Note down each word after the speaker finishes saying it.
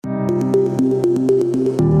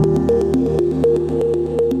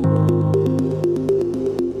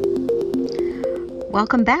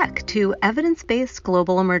Welcome back to Evidence-Based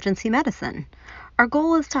Global Emergency Medicine. Our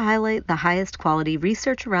goal is to highlight the highest quality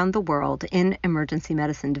research around the world in emergency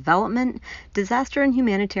medicine development, disaster and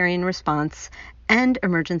humanitarian response, and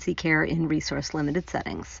emergency care in resource-limited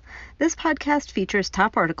settings. This podcast features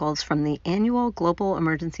top articles from the annual Global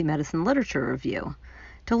Emergency Medicine Literature Review.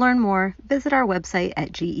 To learn more, visit our website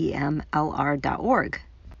at gemlr.org.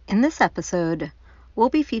 In this episode, we'll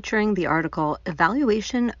be featuring the article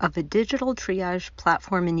Evaluation of a Digital Triage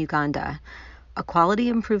Platform in Uganda, a Quality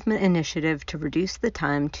Improvement Initiative to Reduce the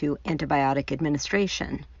Time to Antibiotic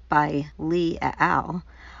Administration by Lee et al.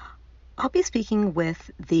 I'll be speaking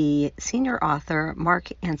with the senior author, Mark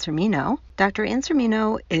Ansermino. Dr.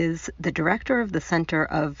 Ansermino is the director of the Center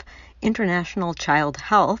of International Child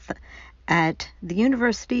Health at the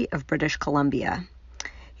University of British Columbia.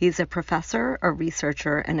 He's a professor, a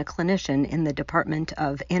researcher, and a clinician in the Department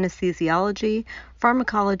of Anesthesiology,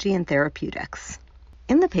 Pharmacology, and Therapeutics.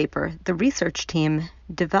 In the paper, the research team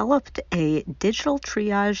developed a digital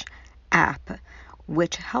triage app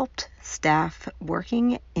which helped staff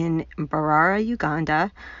working in Mbarara,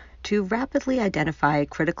 Uganda, to rapidly identify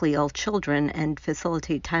critically ill children and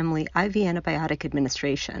facilitate timely IV antibiotic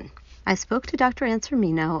administration. I spoke to Dr.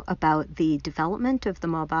 Ansermino about the development of the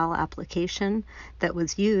mobile application that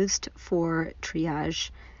was used for triage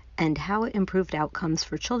and how it improved outcomes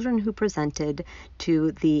for children who presented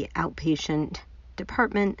to the outpatient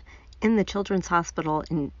department in the Children's Hospital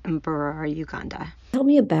in Mbarara, Uganda. Tell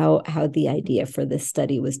me about how the idea for this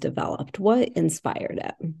study was developed. What inspired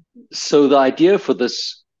it? So the idea for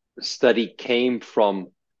this study came from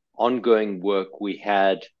ongoing work we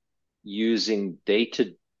had using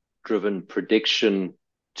data-driven prediction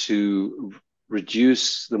to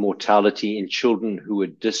reduce the mortality in children who were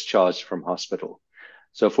discharged from hospital.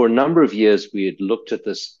 So for a number of years, we had looked at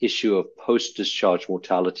this issue of post-discharge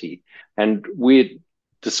mortality, and we had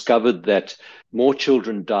discovered that more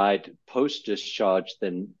children died post-discharge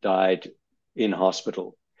than died in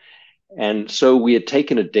hospital. And so we had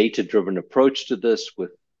taken a data-driven approach to this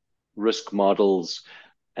with risk models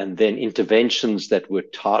and then interventions that were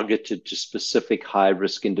targeted to specific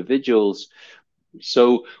high-risk individuals.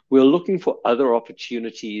 So we're looking for other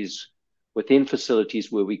opportunities within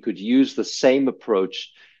facilities where we could use the same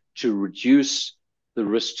approach to reduce the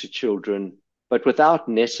risk to children, but without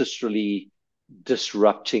necessarily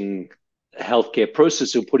disrupting the healthcare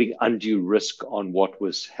process or putting undue risk on what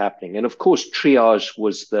was happening. And of course, triage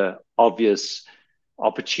was the obvious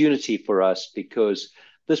opportunity for us because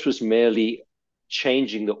this was merely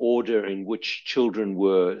changing the order in which children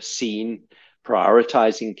were seen,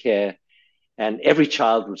 prioritizing care, and every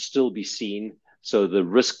child would still be seen. So the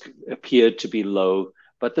risk appeared to be low,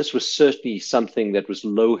 but this was certainly something that was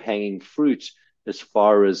low-hanging fruit as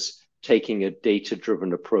far as taking a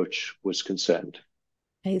data-driven approach was concerned.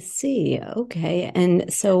 I see. Okay.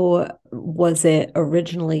 And so was it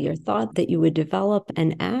originally your thought that you would develop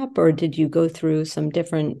an app, or did you go through some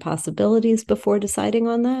different possibilities before deciding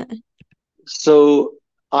on that? So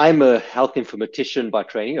I'm a health informatician by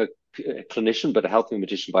training, a clinician, but a health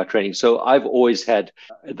informatician by training. So I've always had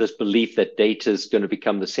this belief that data is going to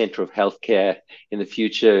become the center of healthcare in the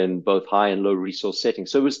future in both high and low resource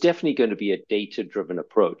settings. So it was definitely going to be a data-driven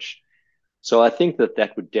approach. So I think that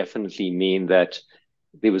that would definitely mean that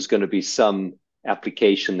there was going to be some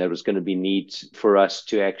application that was going to be need for us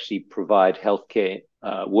to actually provide healthcare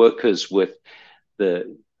workers with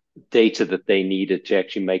the data that they needed to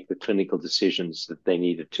actually make the clinical decisions that they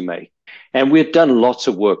needed to make. And we've done lots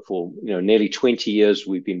of work for, nearly 20 years.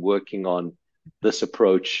 We've been working on this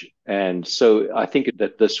approach. And so I think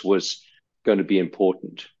that this was going to be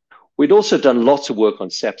important. We'd also done lots of work on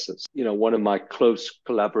sepsis. One of my close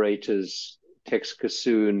collaborators, Tex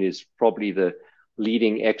Kassoon, is probably the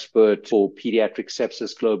leading expert for pediatric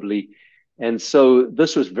sepsis globally. And so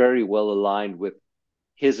this was very well aligned with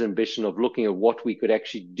his ambition of looking at what we could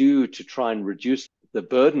actually do to try and reduce the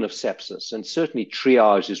burden of sepsis. And certainly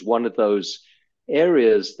triage is one of those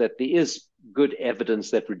areas that there is good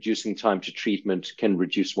evidence that reducing time to treatment can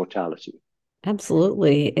reduce mortality.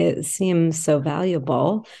 Absolutely. It seems so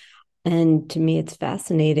valuable. And to me, it's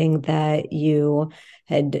fascinating that you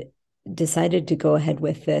had decided to go ahead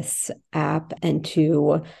with this app and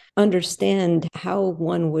to understand how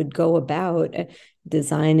one would go about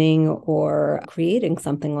designing or creating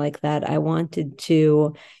something like that. I wanted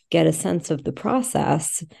to get a sense of the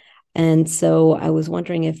process. And so I was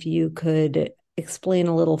wondering if you could explain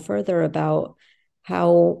a little further about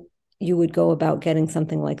how you would go about getting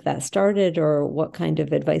something like that started, or what kind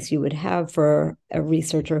of advice you would have for a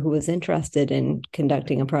researcher who was interested in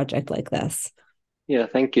conducting a project like this. Yeah,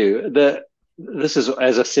 thank you. This is,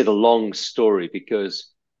 as I said, a long story because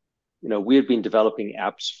we had been developing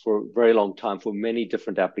apps for a very long time for many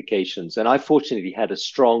different applications. And I fortunately had a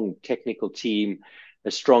strong technical team,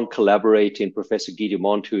 a strong collaborator in Professor Guy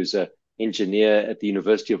Dumont, who's an engineer at the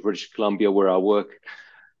University of British Columbia, where I work.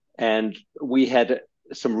 And we had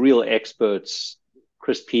some real experts,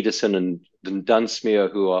 Chris Peterson and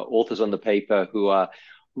Dunsmuir, who are authors on the paper, who are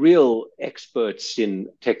real experts in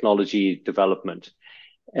technology development.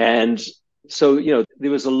 And so,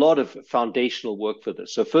 there was a lot of foundational work for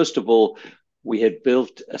this. So first of all, we had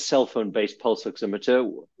built a cell phone-based pulse oximeter,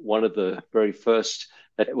 one of the very first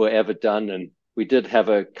that were ever done. And we did have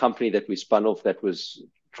a company that we spun off that was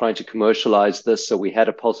trying to commercialize this. So we had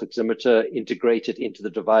a pulse oximeter integrated into the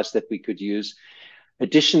device that we could use.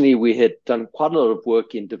 Additionally, we had done quite a lot of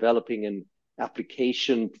work in developing an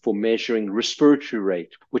application for measuring respiratory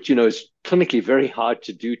rate, which, is clinically very hard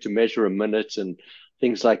to do, to measure a minute and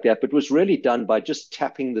things like that, but was really done by just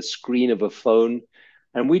tapping the screen of a phone.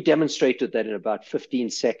 And we demonstrated that in about 15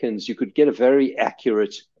 seconds, you could get a very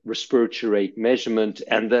accurate respiratory rate measurement.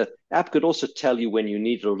 And the app could also tell you when you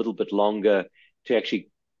needed a little bit longer to actually,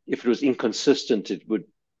 if it was inconsistent, it would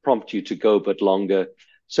prompt you to go a bit longer.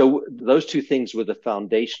 So those two things were the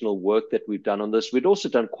foundational work that we've done on this. We'd also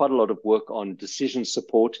done quite a lot of work on decision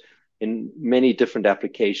support in many different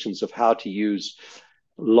applications of how to use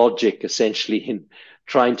logic, essentially, in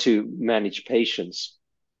trying to manage patients.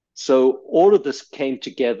 So all of this came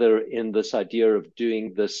together in this idea of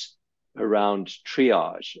doing this around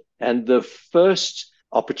triage. And the first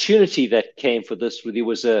opportunity that came for this, there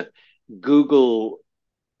was a Google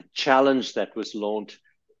challenge that was launched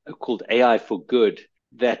called AI for Good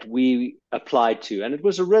that we applied to. And it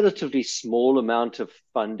was a relatively small amount of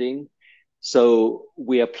funding. So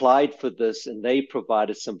we applied for this and they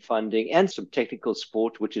provided some funding and some technical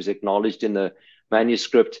support, which is acknowledged in the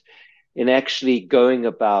manuscript, in actually going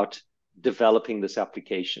about developing this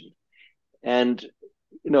application. And,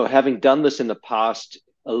 having done this in the past,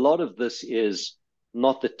 a lot of this is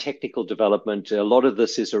not the technical development. A lot of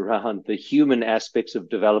this is around the human aspects of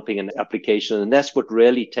developing an application. And that's what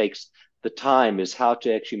really takes the time, is how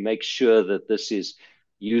to actually make sure that this is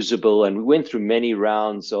usable. And we went through many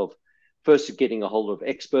rounds of first getting a hold of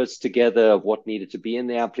experts together of what needed to be in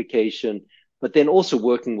the application, but then also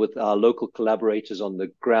working with our local collaborators on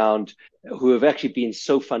the ground who have actually been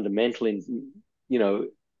so fundamental in,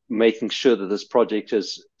 making sure that this project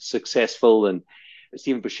is successful. And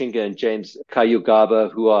Stephen Bushinga and James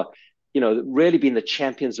Kayugaba, who are, really been the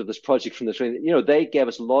champions of this project from the beginning. They gave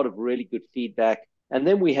us a lot of really good feedback. And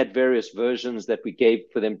then we had various versions that we gave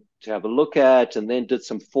for them to have a look at, and then did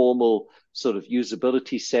some formal sort of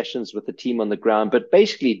usability sessions with the team on the ground, but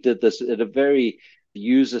basically did this at a very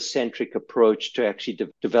user-centric approach to actually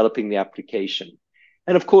developing the application.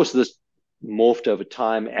 And of course, this morphed over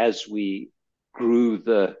time as we grew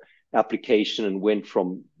the application and went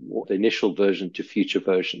from the initial version to future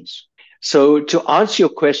versions. So to answer your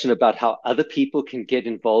question about how other people can get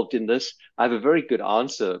involved in this, I have a very good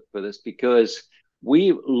answer for this, because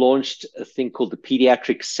we launched a thing called the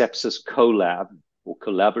Pediatric Sepsis Collab, or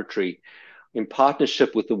Collaboratory, in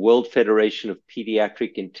partnership with the World Federation of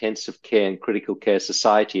Pediatric Intensive Care and Critical Care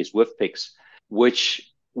Societies, WIFPICS,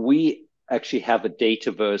 which we actually have a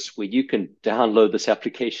dataverse where you can download this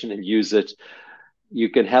application and use it. You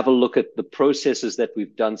can have a look at the processes that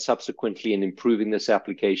we've done subsequently in improving this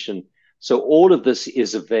application. So all of this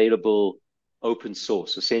is available open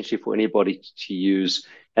source, essentially for anybody to use.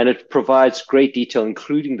 And it provides great detail,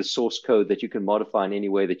 including the source code that you can modify in any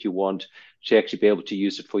way that you want to actually be able to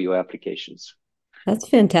use it for your applications. That's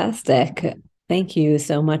fantastic. Thank you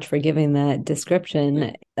so much for giving that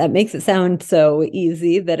description. That makes it sound so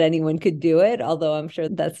easy that anyone could do it, although I'm sure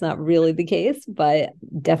that's not really the case, but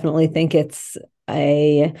definitely think it's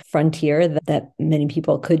a frontier that many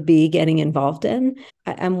people could be getting involved in.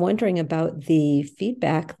 I'm wondering about the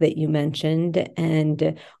feedback that you mentioned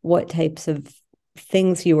and what types of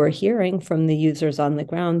things you were hearing from the users on the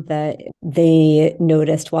ground that they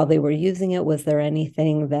noticed while they were using it. Was there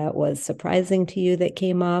anything that was surprising to you that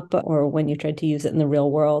came up, or when you tried to use it in the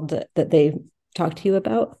real world that they talked to you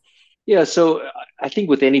about? Yeah, so I think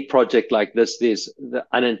with any project like this, there's the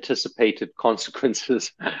unanticipated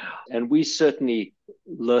consequences. And we certainly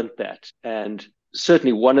learned that. And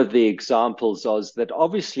certainly one of the examples was that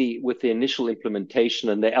obviously with the initial implementation,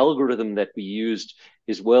 and the algorithm that we used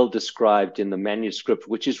is well described in the manuscript,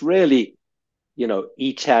 which is really,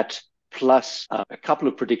 ETAT plus a couple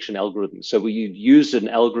of prediction algorithms. So we used an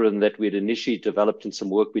algorithm that we had initially developed in some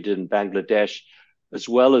work we did in Bangladesh, as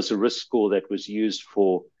well as a risk score that was used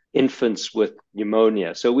for infants with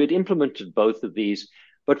pneumonia. So we had implemented both of these,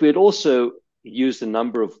 but we had also used a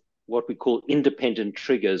number of what we call independent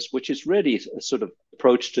triggers, which is really a sort of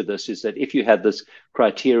approach to this, is that if you had this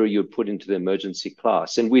criteria, you'd put into the emergency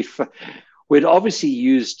class. And we'd obviously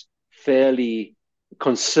used fairly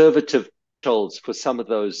conservative thresholds for some of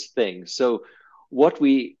those things. So what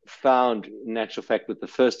we found, in actual fact, with the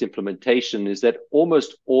first implementation is that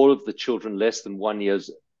almost all of the children less than 1 year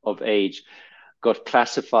of age got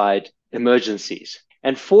classified emergencies.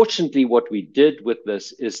 And fortunately, what we did with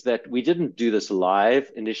this is that we didn't do this live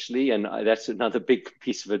initially. And that's another big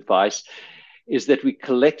piece of advice, is that we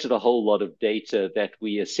collected a whole lot of data that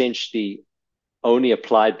we essentially only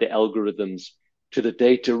applied the algorithms to the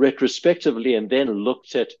data retrospectively and then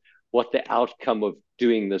looked at what the outcome of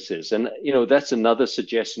doing this is. And, that's another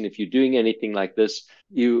suggestion. If you're doing anything like this,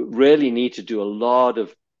 you really need to do a lot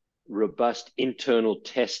of robust internal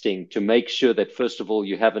testing to make sure that, first of all,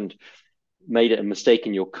 you haven't made a mistake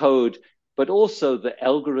in your code, but also the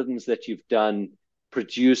algorithms that you've done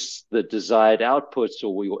produce the desired outputs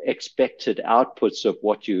or your expected outputs of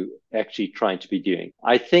what you're actually trying to be doing.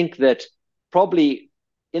 I think that probably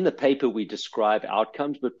in the paper we describe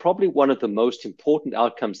outcomes, but probably one of the most important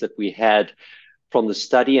outcomes that we had from the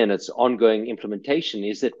study and its ongoing implementation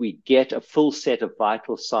is that we get a full set of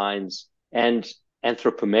vital signs and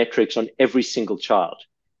anthropometrics on every single child,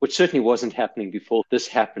 which certainly wasn't happening before this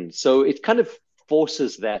happened. So it kind of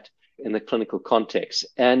forces that in the clinical context.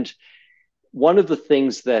 And one of the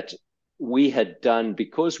things that we had done,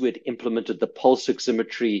 because we had implemented the pulse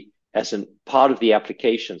oximetry as a part of the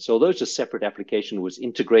application, so although it's a separate application, was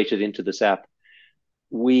integrated into this app,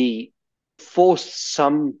 we forced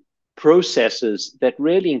some processes that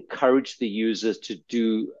really encourage the users to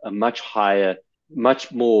do a much higher,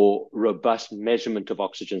 much more robust measurement of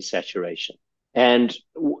oxygen saturation. And,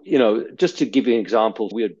 just to give you an example,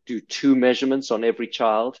 we would do 2 measurements on every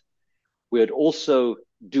child. We would also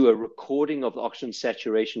do a recording of the oxygen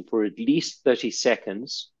saturation for at least 30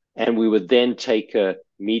 seconds. And we would then take a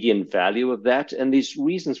median value of that. And these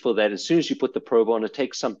reasons for that, as soon as you put the probe on, it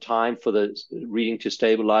takes some time for the reading to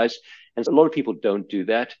stabilize. And a lot of people don't do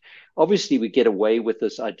that. Obviously, we get away with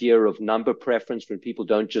this idea of number preference when people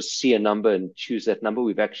don't just see a number and choose that number.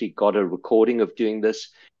 We've actually got a recording of doing this.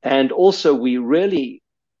 And also, we really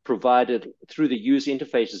provided, through the user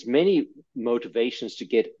interfaces, many motivations to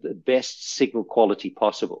get the best signal quality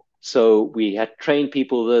possible. So we had trained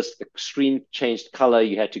people this, the screen changed color.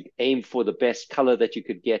 You had to aim for the best color that you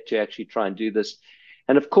could get to actually try and do this.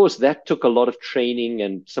 And of course, that took a lot of training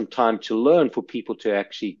and some time to learn for people to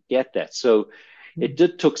actually get that. So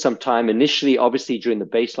it took some time. Initially, obviously, during the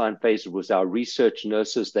baseline phase, it was our research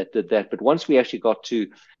nurses that did that. But once we actually got to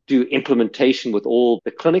do implementation with all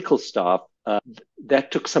the clinical staff,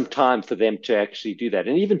 that took some time for them to actually do that.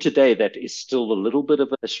 And even today, that is still a little bit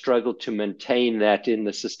of a struggle to maintain that in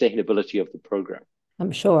the sustainability of the program.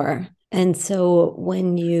 I'm sure. And so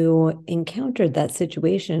when you encountered that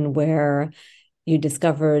situation where you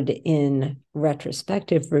discovered in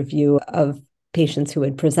retrospective review of patients who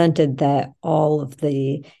had presented that all of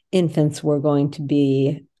the infants were going to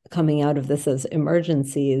be coming out of this as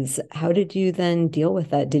emergencies, how did you then deal with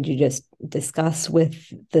that? Did you just discuss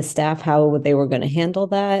with the staff how they were going to handle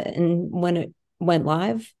that and when it went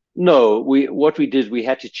live? No, what we did, we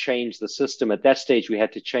had to change the system. At that stage, we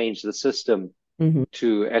had to change the system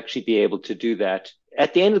to actually be able to do that.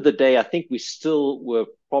 At the end of the day, I think we still were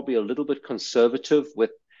probably a little bit conservative with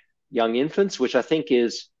young infants, which I think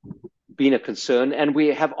is been a concern. And we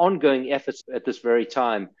have ongoing efforts at this very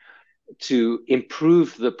time to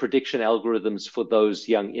improve the prediction algorithms for those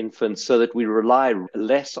young infants so that we rely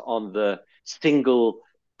less on the single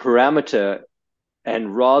parameter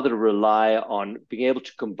and rather rely on being able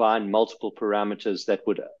to combine multiple parameters that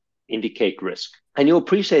would indicate risk. And you'll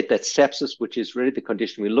appreciate that sepsis, which is really the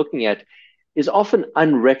condition we're looking at, is often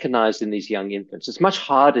unrecognized in these young infants. It's much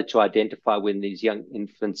harder to identify when these young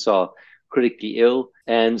infants are critically ill.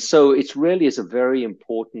 And so it's really is a very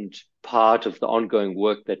important part of the ongoing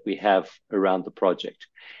work that we have around the project.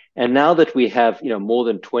 And now that we have, more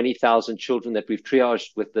than 20,000 children that we've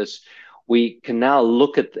triaged with this, we can now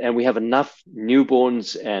look at, and we have enough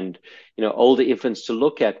newborns and, older infants to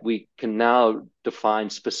look at, we can now define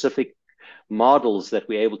specific models that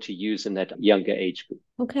we're able to use in that younger age group.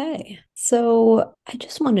 Okay. So I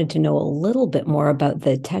just wanted to know a little bit more about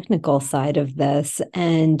the technical side of this.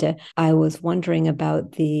 And I was wondering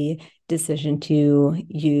about the decision to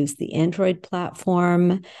use the Android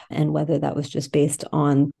platform and whether that was just based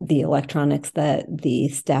on the electronics that the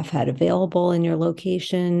staff had available in your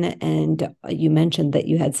location. And you mentioned that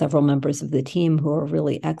you had several members of the team who are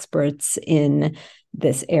really experts in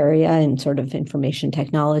this area and sort of information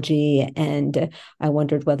technology. And I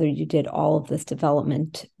wondered whether you did all of this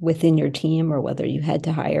development within your team or whether you had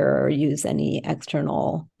to hire or use any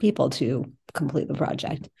external people to complete the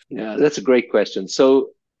project. Yeah, that's a great question.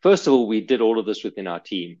 So, first of all, we did all of this within our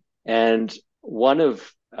team. And one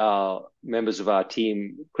of our members of our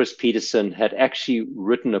team, Chris Peterson, had actually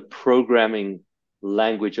written a programming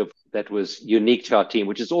language that was unique to our team,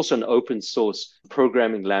 which is also an open source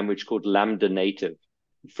programming language called Lambda Native.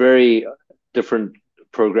 Very different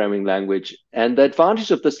programming language. And the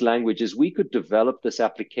advantage of this language is we could develop this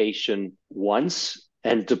application once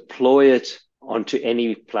and deploy it onto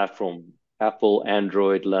any platform, Apple,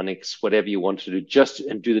 Android, Linux, whatever you want to do, just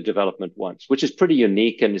and do the development once, which is pretty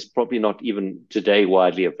unique and is probably not even today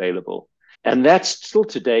widely available. And that's still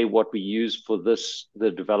today what we use for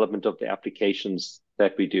the development of the applications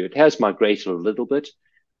that we do. It has migrated a little bit,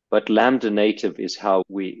 but Lambda Native is how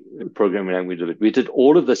we programming language did it. We did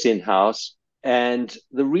all of this in-house. And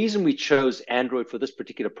the reason we chose Android for this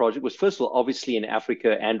particular project was, first of all, obviously in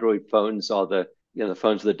Africa, Android phones are the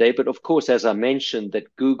phones of the day. But of course, as I mentioned,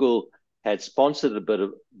 that Google had sponsored a bit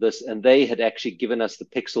of this, and they had actually given us the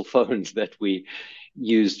Pixel phones that we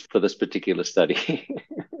used for this particular study.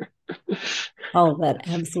 Oh, that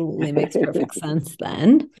absolutely makes perfect sense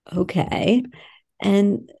then. Okay.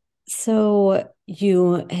 And so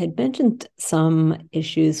you had mentioned some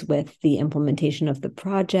issues with the implementation of the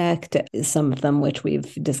project, some of them which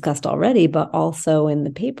we've discussed already, but also in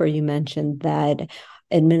the paper you mentioned that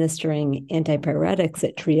administering antipyretics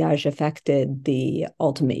at Triage affected the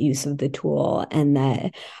ultimate use of the tool, and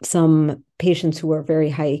that some patients who were very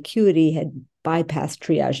high acuity had bypassed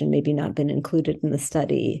Triage and maybe not been included in the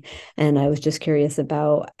study. And I was just curious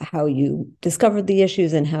about how you discovered the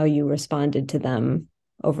issues and how you responded to them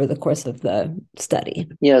over the course of the study.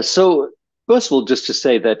 Yeah, so first of all, just to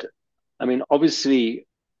say that, I mean, obviously,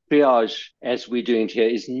 triage, as we're doing here,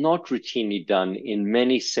 is not routinely done in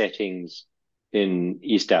many settings in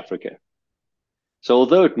East Africa. So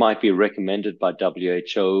although it might be recommended by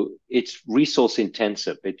WHO, it's resource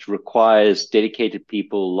intensive. It requires dedicated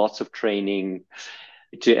people, lots of training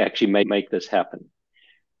to actually make this happen.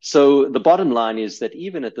 So the bottom line is that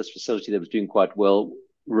even at this facility that was doing quite well,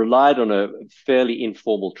 relied on a fairly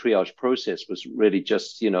informal triage process, was really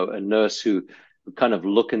just, a nurse who kind of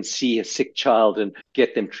look and see a sick child and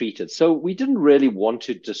get them treated. So we didn't really want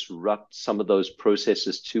to disrupt some of those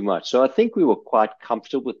processes too much. So I think we were quite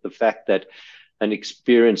comfortable with the fact that an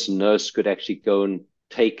experienced nurse could actually go and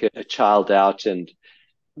take a child out and,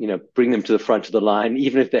 bring them to the front of the line,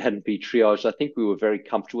 even if they hadn't been triaged. I think we were very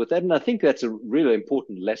comfortable with that. And I think that's a really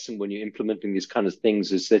important lesson when you're implementing these kind of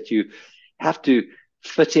things, is that you have to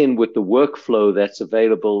fit in with the workflow that's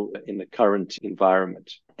available in the current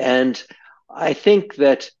environment. And I think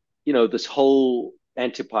that, this whole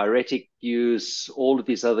antipyretic use, all of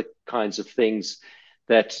these other kinds of things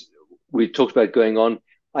that we talked about going on,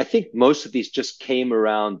 I think most of these just came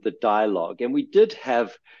around the dialogue. And we did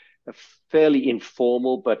have a fairly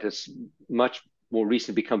informal, but as much more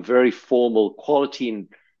recently become very formal quality and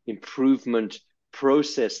improvement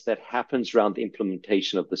process that happens around the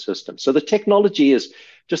implementation of the system. So the technology is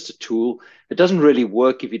just a tool. It doesn't really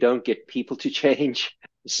work if you don't get people to change.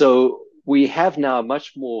 So we have now a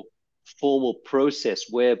much more formal process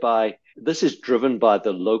whereby this is driven by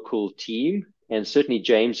the local team. And certainly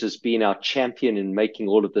James has been our champion in making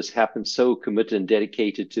all of this happen, so committed and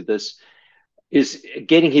dedicated to this, is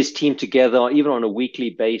getting his team together, even on a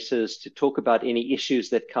weekly basis, to talk about any issues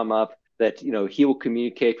that come up, that, he will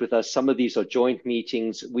communicate with us. Some of these are joint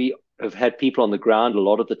meetings. We have had people on the ground a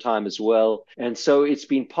lot of the time as well. And so it's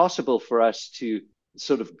been possible for us to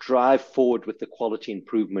sort of drive forward with the quality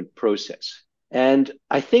improvement process. And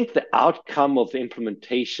I think the outcome of the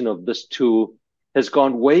implementation of this tool has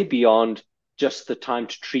gone way beyond just the time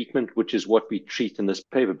to treatment, which is what we treat in this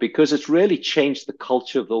paper, because it's really changed the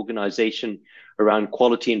culture of the organization around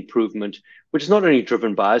quality improvement, which is not only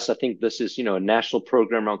driven by us. I think this is, a national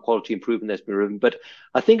program around quality improvement that's been driven, but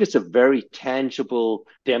I think it's a very tangible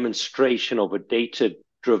demonstration of a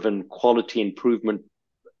data-driven quality improvement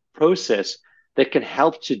process that can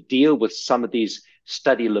help to deal with some of these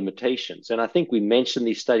study limitations. And I think we mentioned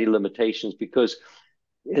these study limitations because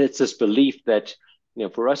it's this belief that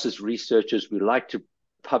for us as researchers, we like to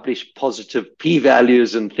publish positive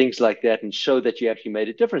p-values and things like that and show that you actually made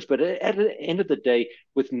a difference. But at the end of the day,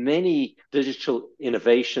 with many digital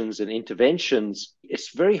innovations and interventions,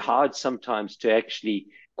 it's very hard sometimes to actually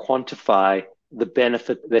quantify the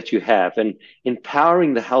benefit that you have. And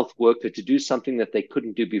empowering the health worker to do something that they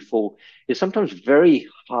couldn't do before is sometimes very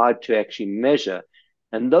hard to actually measure.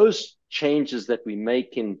 And those changes that we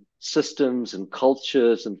make in systems and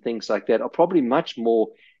cultures and things like that are probably much more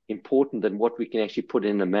important than what we can actually put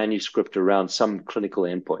in a manuscript around some clinical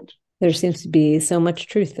endpoint. There seems to be so much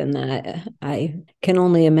truth in that. I can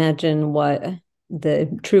only imagine what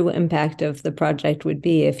the true impact of the project would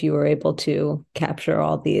be if you were able to capture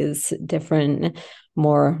all these different,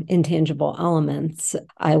 more intangible elements.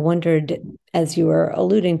 I wondered, as you were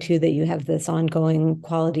alluding to, that you have this ongoing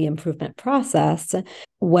quality improvement process,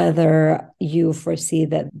 whether you foresee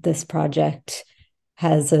that this project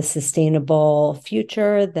has a sustainable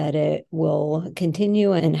future, that it will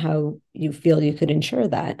continue, and how you feel you could ensure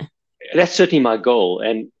that. That's certainly my goal.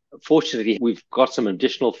 And fortunately, we've got some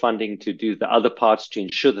additional funding to do the other parts to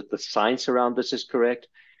ensure that the science around this is correct.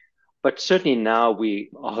 But certainly now we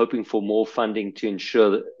are hoping for more funding to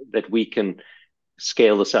ensure that we can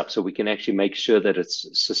scale this up so we can actually make sure that it's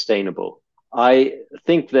sustainable. I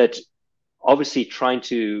think that obviously trying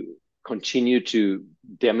to continue to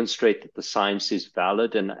demonstrate that the science is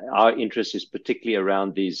valid, and our interest is particularly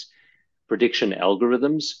around these prediction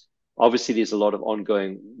algorithms. Obviously, there's a lot of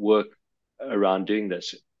ongoing work around doing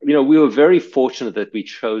this. We were very fortunate that we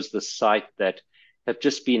chose the site that have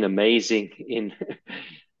just been amazing in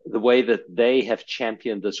the way that they have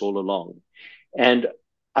championed this all along. And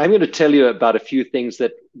I'm going to tell you about a few things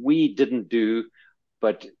that we didn't do,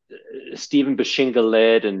 but Stephen Bashinga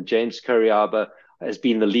led and James Karyaba has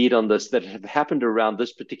been the lead on this, that have happened around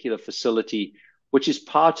this particular facility, which is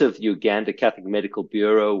part of Uganda Catholic Medical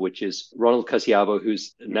Bureau, which is Ronald Kasiabo,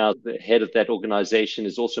 who's now the head of that organization,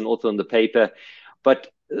 is also an author on the paper.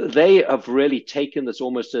 But they have really taken this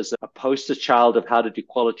almost as a poster child of how to do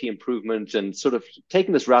quality improvement and sort of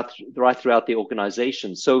taken this right throughout the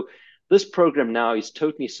organization. So this program now is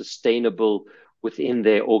totally sustainable within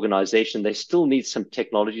their organization. They still need some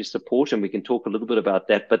technology support, and we can talk a little bit about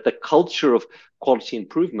that. But the culture of quality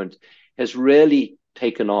improvement has really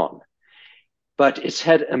taken on. But it's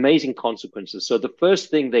had amazing consequences. So the first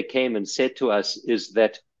thing they came and said to us is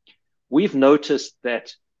that we've noticed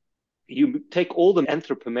that you take all the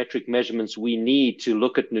anthropometric measurements we need to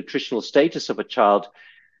look at nutritional status of a child.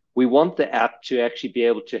 We want the app to actually be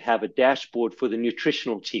able to have a dashboard for the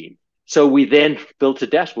nutritional team. So we then built a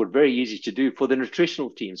dashboard, very easy to do, for the nutritional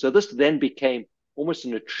team. So this then became almost a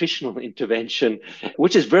nutritional intervention,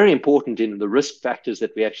 which is very important in the risk factors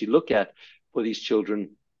that we actually look at for these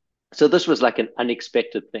children. So this was like an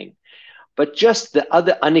unexpected thing. But just the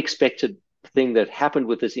other unexpected thing that happened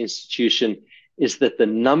with this institution is that the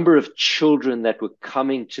number of children that were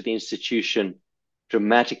coming to the institution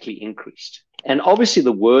dramatically increased. And obviously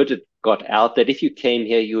the word had got out that if you came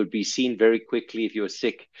here, you would be seen very quickly if you were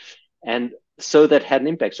sick. And so that had an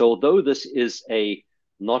impact. So although this is a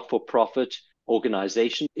not-for-profit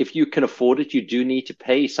organization, if you can afford it, you do need to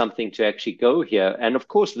pay something to actually go here. And of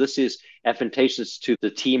course, this is advantageous to the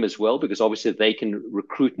team as well, because obviously they can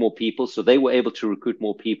recruit more people. So they were able to recruit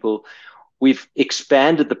more people. We've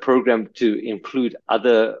expanded the program to include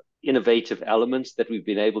other innovative elements that we've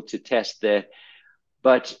been able to test there.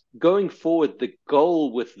 But going forward, the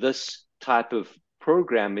goal with this type of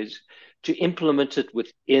program is to implement it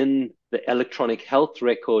within the electronic health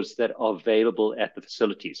records that are available at the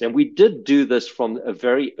facilities. And we did do this from a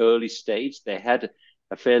very early stage. They had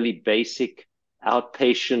a fairly basic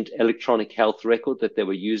outpatient electronic health record that they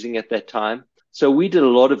were using at that time. So we did a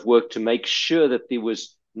lot of work to make sure that there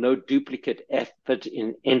was no duplicate effort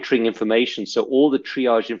in entering information. So all the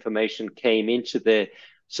triage information came into their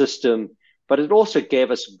system, but it also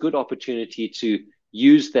gave us a good opportunity to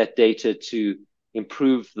use that data to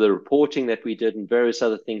improve the reporting that we did and various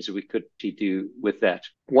other things that we could do with that.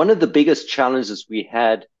 One of the biggest challenges we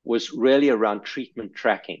had was really around treatment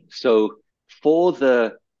tracking. So for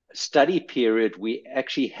the study period, we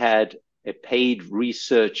actually had a paid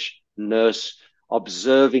research nurse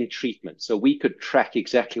observing treatment. So we could track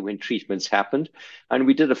exactly when treatments happened. And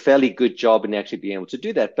we did a fairly good job in actually being able to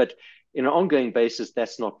do that. But in an ongoing basis,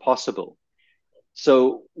 that's not possible.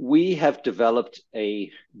 So we have developed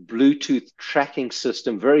a Bluetooth tracking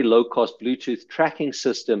system, very low-cost Bluetooth tracking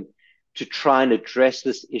system to try and address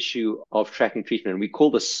this issue of tracking treatment. And we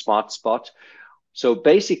call this Smart Spot. So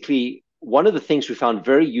basically, one of the things we found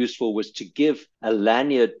very useful was to give a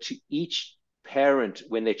lanyard to each parent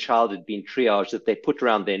when their child had been triaged that they put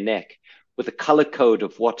around their neck with a color code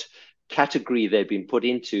of what category they've been put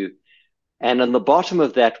into. And on the bottom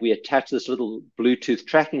of that, we attach this little Bluetooth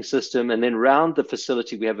tracking system. And then around the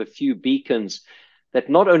facility, we have a few beacons that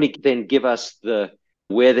not only then give us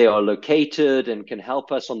where they are located and can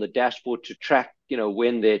help us on the dashboard to track,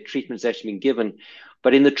 when their treatment's actually been given.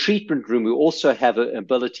 But in the treatment room, we also have an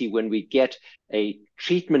ability when we get a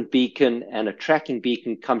treatment beacon and a tracking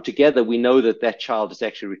beacon come together, we know that that child has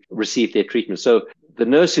actually received their treatment. So the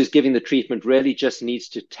nurse who's giving the treatment really just needs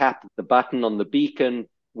to tap the button on the beacon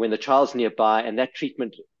when the child's nearby, and that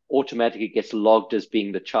treatment automatically gets logged as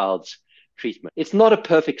being the child's treatment. It's not a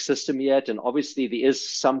perfect system yet, and obviously there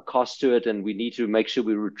is some cost to it, and we need to make sure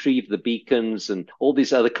we retrieve the beacons and all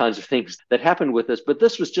these other kinds of things that happen with this. But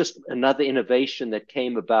this was just another innovation that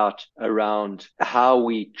came about around how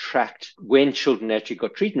we tracked when children actually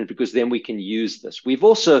got treatment, because then we can use this. We've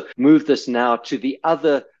also moved this now to the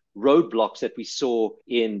other roadblocks that we saw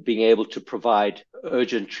in being able to provide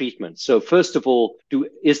urgent treatment. So first of all,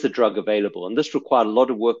 is the drug available? And this required a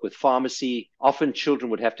lot of work with pharmacy. Often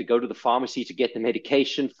children would have to go to the pharmacy to get the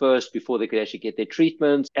medication first before they could actually get their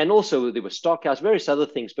treatment. And also there were stockouts, various other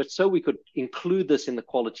things. But so we could include this in the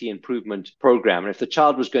quality improvement program. And if the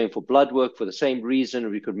child was going for blood work for the same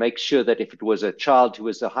reason, we could make sure that if it was a child who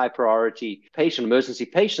was a high priority patient, emergency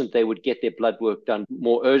patient, they would get their blood work done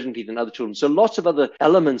more urgently than other children. So lots of other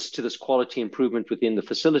elements to this quality improvement within the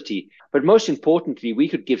facility. But most importantly, we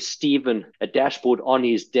could give Stephen a dashboard on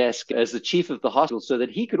his desk as the chief of the hospital so that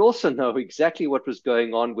he could also know exactly what was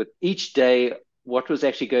going on with each day, what was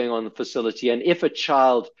actually going on in the facility. And if a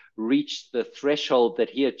child reached the threshold that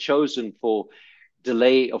he had chosen for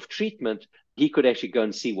delay of treatment, he could actually go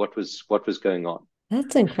and see what was going on.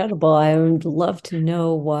 That's incredible. I would love to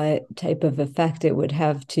know what type of effect it would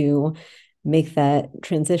have to make that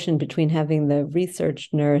transition between having the research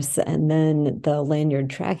nurse and then the lanyard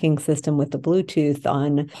tracking system with the Bluetooth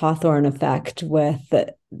on Hawthorne effect with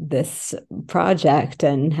this project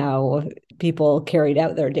and how people carried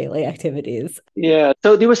out their daily activities. Yeah,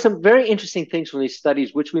 so there were some very interesting things from these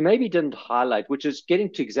studies, which we maybe didn't highlight, which is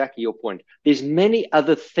getting to exactly your point. There's many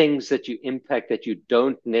other things that you impact that you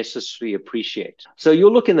don't necessarily appreciate. So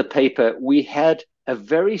you'll look in the paper, we had a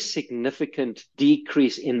very significant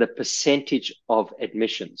decrease in the percentage of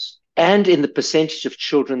admissions and in the percentage of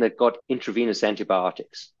children that got intravenous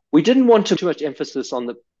antibiotics. We didn't want too much emphasis on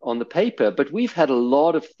the paper, but we've had a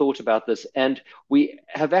lot of thought about this, and we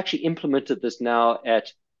have actually implemented this now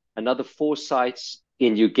at another 4 sites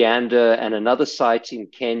in Uganda and another site in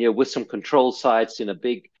Kenya with some control sites in a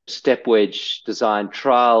big step wedge design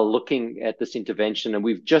trial looking at this intervention. And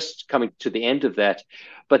we've just coming to the end of that.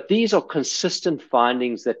 But these are consistent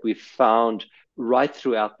findings that we've found right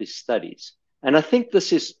throughout these studies. And I think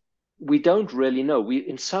we don't really know.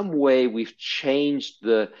 In some way, we've changed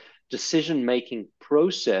the decision-making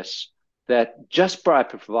process that just by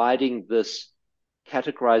providing this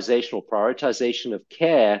categorization or prioritization of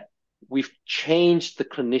care, we've changed the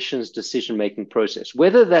clinician's decision-making process,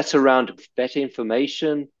 whether that's around better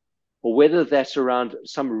information or whether that's around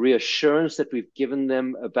some reassurance that we've given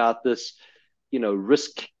them about this,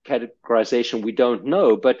 risk categorization. We don't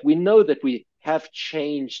know, but we know that we have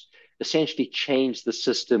essentially changed the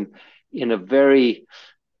system in a very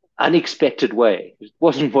unexpected way. It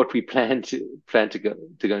wasn't what we planned to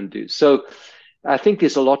go and do. So I think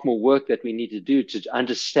there's a lot more work that we need to do to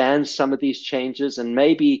understand some of these changes and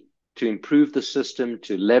maybe to improve the system,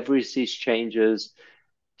 to leverage these changes,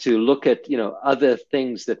 to look at, other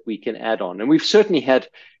things that we can add on. And we've certainly had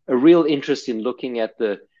a real interest in looking at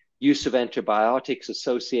the use of antibiotics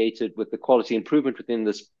associated with the quality improvement within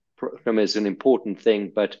this program as an important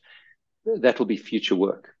thing, but that will be future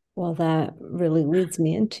work. Well, that really leads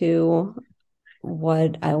me into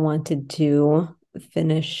what I wanted to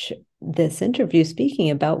finish this interview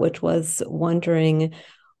speaking about, which was wondering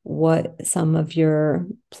what some of your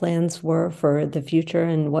plans were for the future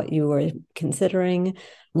and what you were considering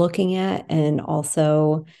looking at, and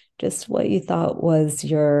also just what you thought was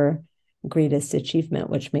your greatest achievement,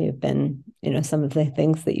 which may have been, some of the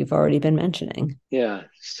things that you've already been mentioning. Yeah.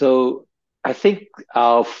 So I think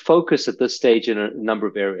our focus at this stage in a number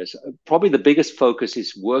of areas, probably the biggest focus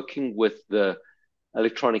is working with the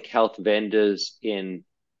electronic health vendors in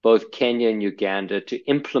both Kenya and Uganda to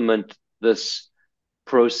implement this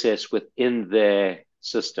process within their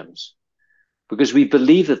systems, because we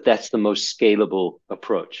believe that that's the most scalable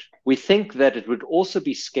approach. We think that it would also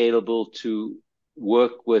be scalable to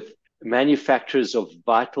work with manufacturers of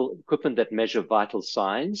vital equipment that measure vital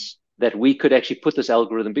signs, that we could actually put this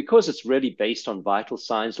algorithm, because it's really based on vital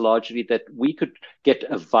signs largely, that we could get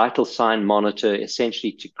a vital sign monitor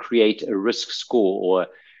essentially to create a risk score or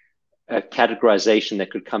categorization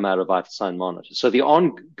that could come out of vital sign monitor. So the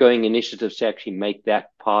ongoing initiatives to actually make that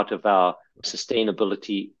part of our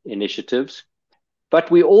sustainability initiatives.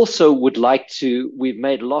 But we also would like to, we've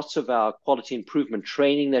made lots of our quality improvement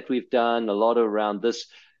training that we've done, a lot around this,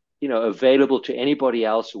 available to anybody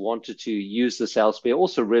else who wanted to use this elsewhere,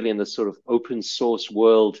 also really in this sort of open source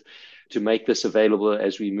world to make this available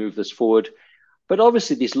as we move this forward. But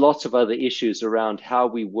obviously, there's lots of other issues around how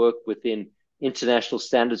we work within international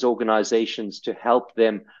standards organizations to help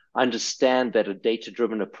them understand that a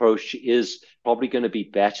data-driven approach is probably going to be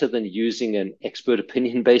better than using an expert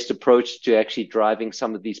opinion-based approach to actually driving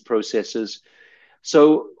some of these processes.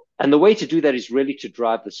 So, and the way to do that is really to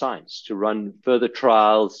drive the science, to run further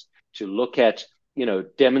trials, to look at,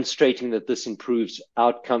 demonstrating that this improves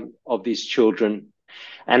outcome of these children.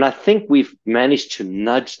 And I think we've managed to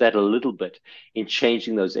nudge that a little bit in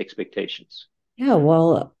changing those expectations. Yeah,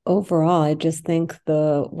 well, overall, I just think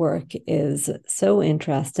the work is so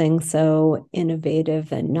interesting, so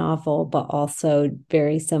innovative and novel, but also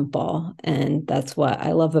very simple. And that's what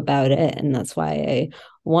I love about it. And that's why I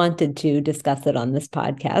wanted to discuss it on this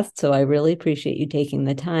podcast. So I really appreciate you taking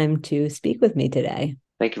the time to speak with me today.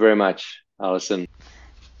 Thank you very much, Allison.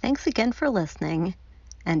 Thanks again for listening.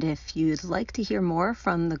 And if you'd like to hear more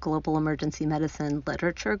from the Global Emergency Medicine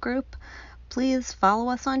Literature Group, please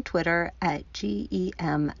follow us on Twitter at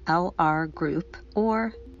GEMLR Group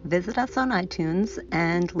or visit us on iTunes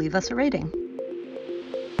and leave us a rating.